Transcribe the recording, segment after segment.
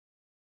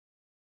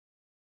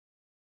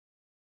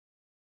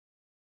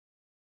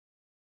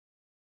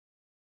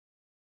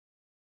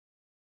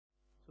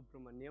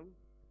Subramanyam,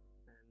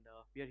 and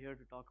we are here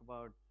to talk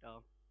about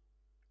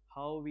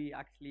how we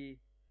actually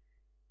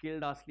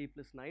killed our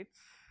sleepless nights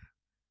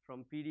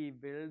from PD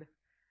build,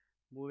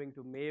 moving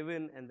to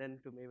Maven, and then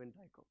to Maven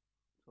Tycho.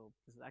 So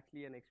this is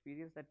actually an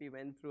experience that we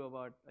went through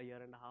about a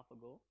year and a half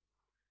ago,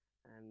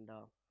 and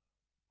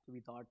so we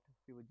thought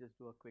we would just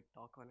do a quick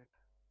talk on it.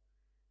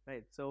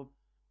 Right. So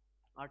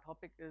our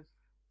topic is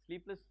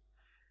sleepless,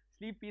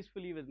 sleep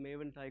peacefully with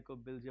Maven Tycho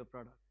builds your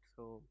product.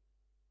 So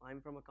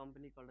I'm from a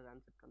company called as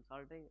Ansett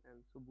Consulting,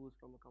 and Subbu's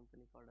from a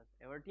company called as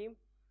Everteam.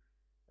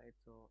 Right.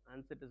 So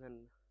Ansett is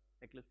an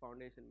Eclipse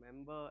Foundation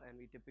member, and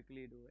we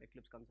typically do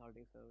Eclipse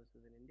consulting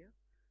services in India.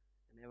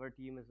 And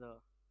Everteam is a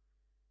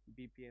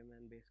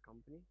BPMN based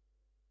company.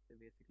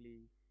 They're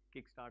basically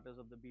kickstarters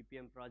of the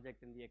BPM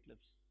project in the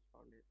Eclipse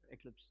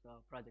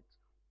projects.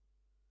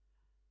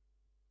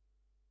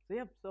 So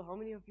yeah. So how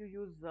many of you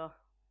use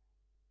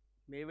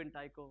Maven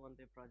Tycho on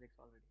their projects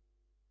already?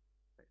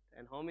 Right.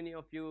 And how many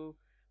of you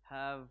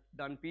have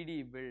done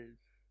PD builds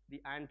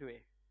the Ant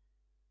way?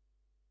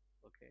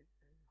 Okay.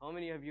 How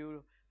many of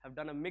you have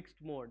done a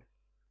mixed mode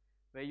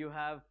where you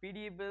have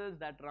PD builds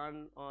that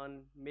run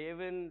on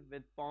Maven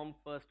with POM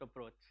first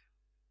approach?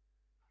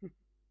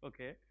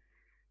 Okay.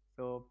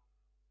 So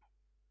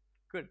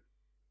good.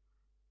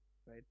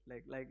 Right.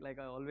 Like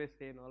I always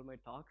say in all my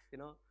talks,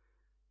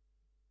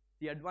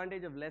 the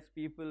advantage of less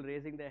people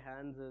raising their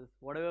hands is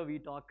whatever we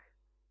talk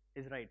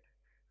is right.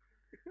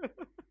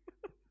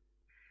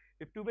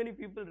 If too many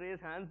people raise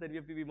hands, then we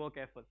have to be more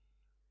careful.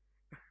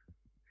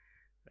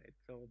 Right.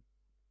 So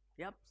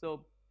yep.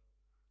 So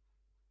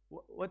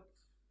what's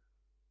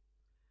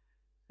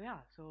yeah.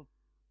 So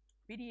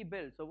PDE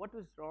build. So what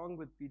was wrong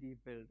with PDE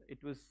build?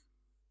 It was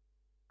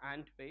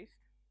ant based,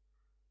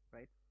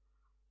 right?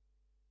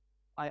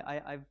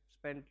 I've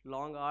spent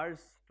long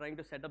hours trying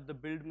to set up the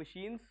build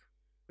machines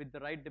with the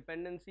right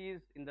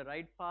dependencies in the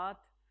right path,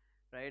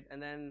 right?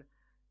 And then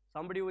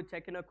somebody would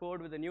check in a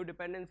code with a new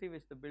dependency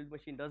which the build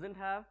machine doesn't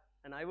have,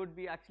 and I would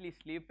be actually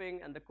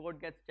sleeping, and the code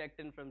gets checked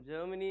in from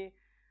Germany,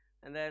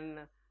 and then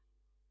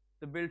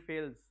the build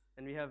fails,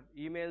 and we have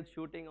emails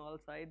shooting all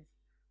sides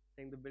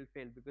saying the build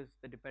failed because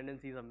the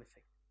dependencies are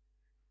missing,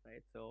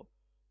 right? So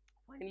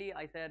finally,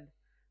 I said,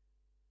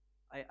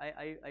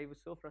 I was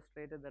so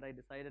frustrated that I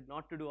decided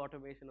not to do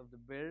automation of the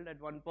build.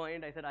 At one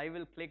point, I said I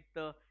will click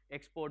the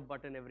export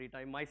button every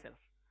time myself.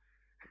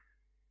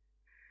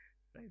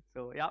 Right.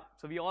 So yeah.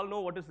 So we all know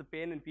what is the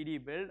pain in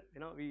PD build.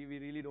 We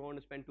really don't want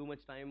to spend too much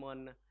time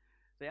on.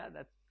 So yeah,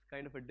 that's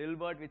kind of a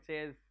dilbert which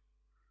says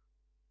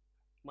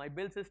my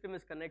build system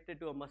is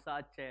connected to a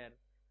massage chair.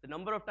 The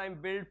number of time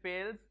build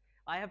fails,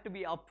 I have to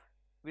be up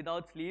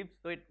without sleep,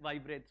 so it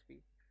vibrates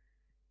me.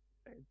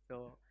 Right.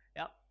 So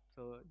yeah.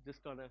 So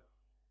just on a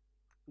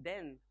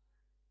then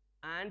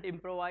Ant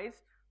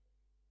improvised,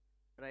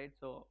 right?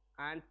 So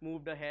Ant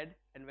moved ahead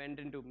and went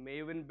into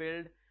Maven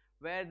build,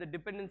 where the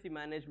dependency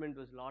management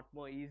was a lot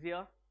more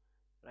easier,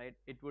 right?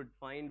 It would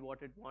find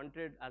what it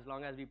wanted as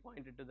long as we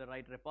pointed to the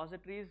right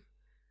repositories,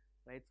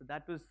 right? So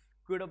that was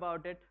good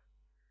about it.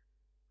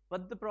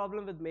 But the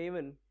problem with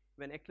Maven,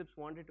 when Eclipse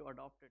wanted to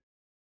adopt it,